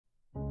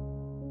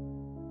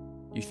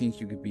You think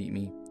you could beat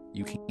me?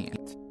 You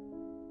can't.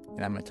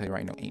 And I'm gonna tell you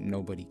right now, ain't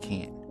nobody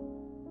can.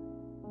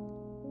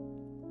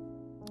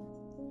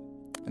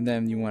 And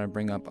then you want to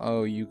bring up,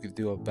 oh, you could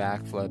do a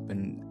backflip,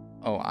 and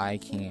oh, I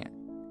can't.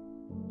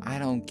 I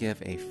don't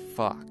give a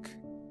fuck.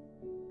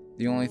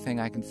 The only thing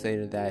I can say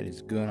to that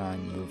is good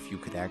on you if you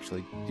could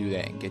actually do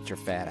that and get your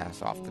fat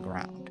ass off the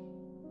ground.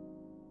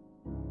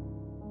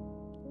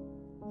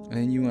 And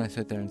then you want to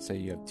sit there and say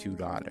you have 2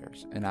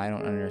 daughters, and I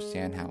don't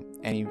understand how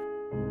any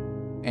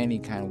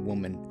kind of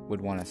woman would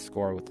want to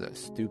score with a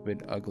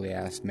stupid, ugly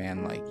ass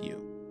man like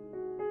you.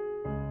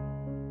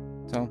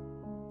 So,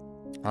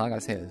 all I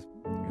gotta say is,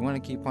 if you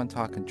want to keep on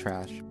talking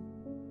trash,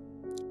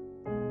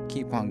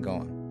 keep on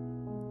going,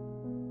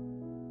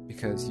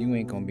 because you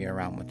ain't gonna be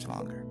around much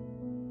longer.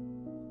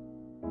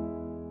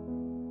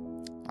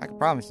 I can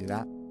promise you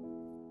that.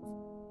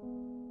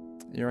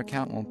 Your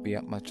account won't be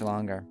up much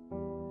longer.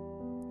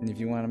 And if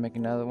you want to make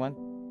another one,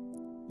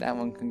 that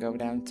one can go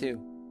down too.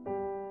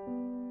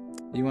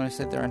 You want to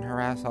sit there and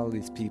harass all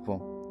these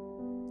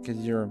people because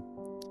you're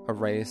a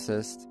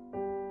racist.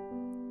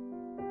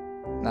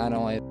 Not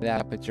only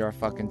that, but you're a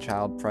fucking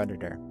child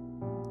predator.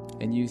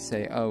 And you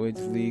say, oh,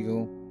 it's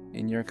legal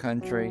in your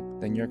country,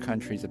 then your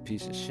country's a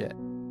piece of shit.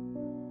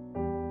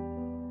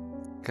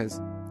 Because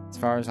as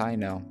far as I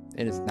know,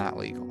 it is not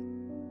legal.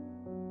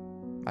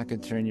 I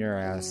could turn your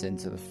ass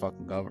into the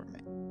fucking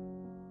government.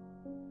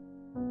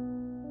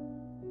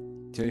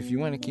 So if you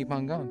want to keep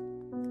on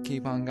going,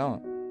 keep on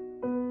going.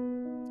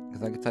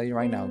 Because I can tell you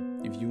right now,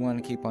 if you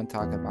want to keep on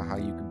talking about how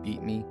you can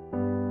beat me,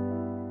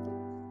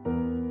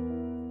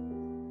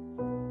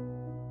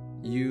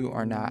 you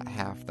are not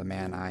half the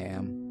man I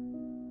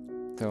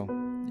am. So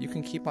you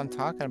can keep on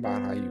talking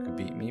about how you could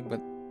beat me,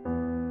 but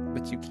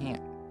you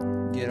can't.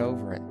 Get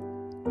over it.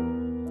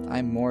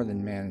 I'm more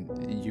than man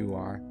you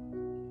are.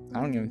 I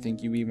don't even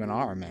think you even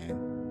are a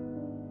man.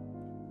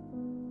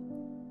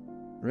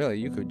 Really,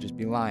 you could just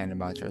be lying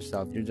about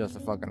yourself. You're just a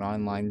fucking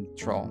online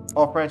troll.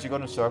 Oh, France, you're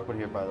going to circle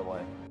here, by the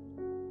way.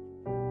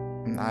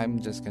 And I'm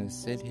just gonna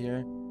sit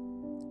here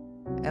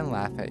and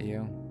laugh at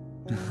you.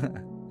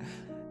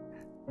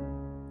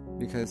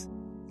 Because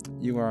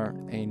you are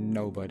a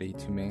nobody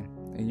to me.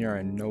 And you're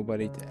a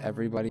nobody to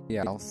everybody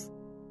else.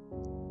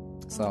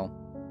 So,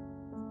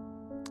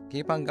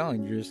 keep on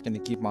going. You're just gonna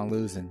keep on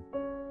losing.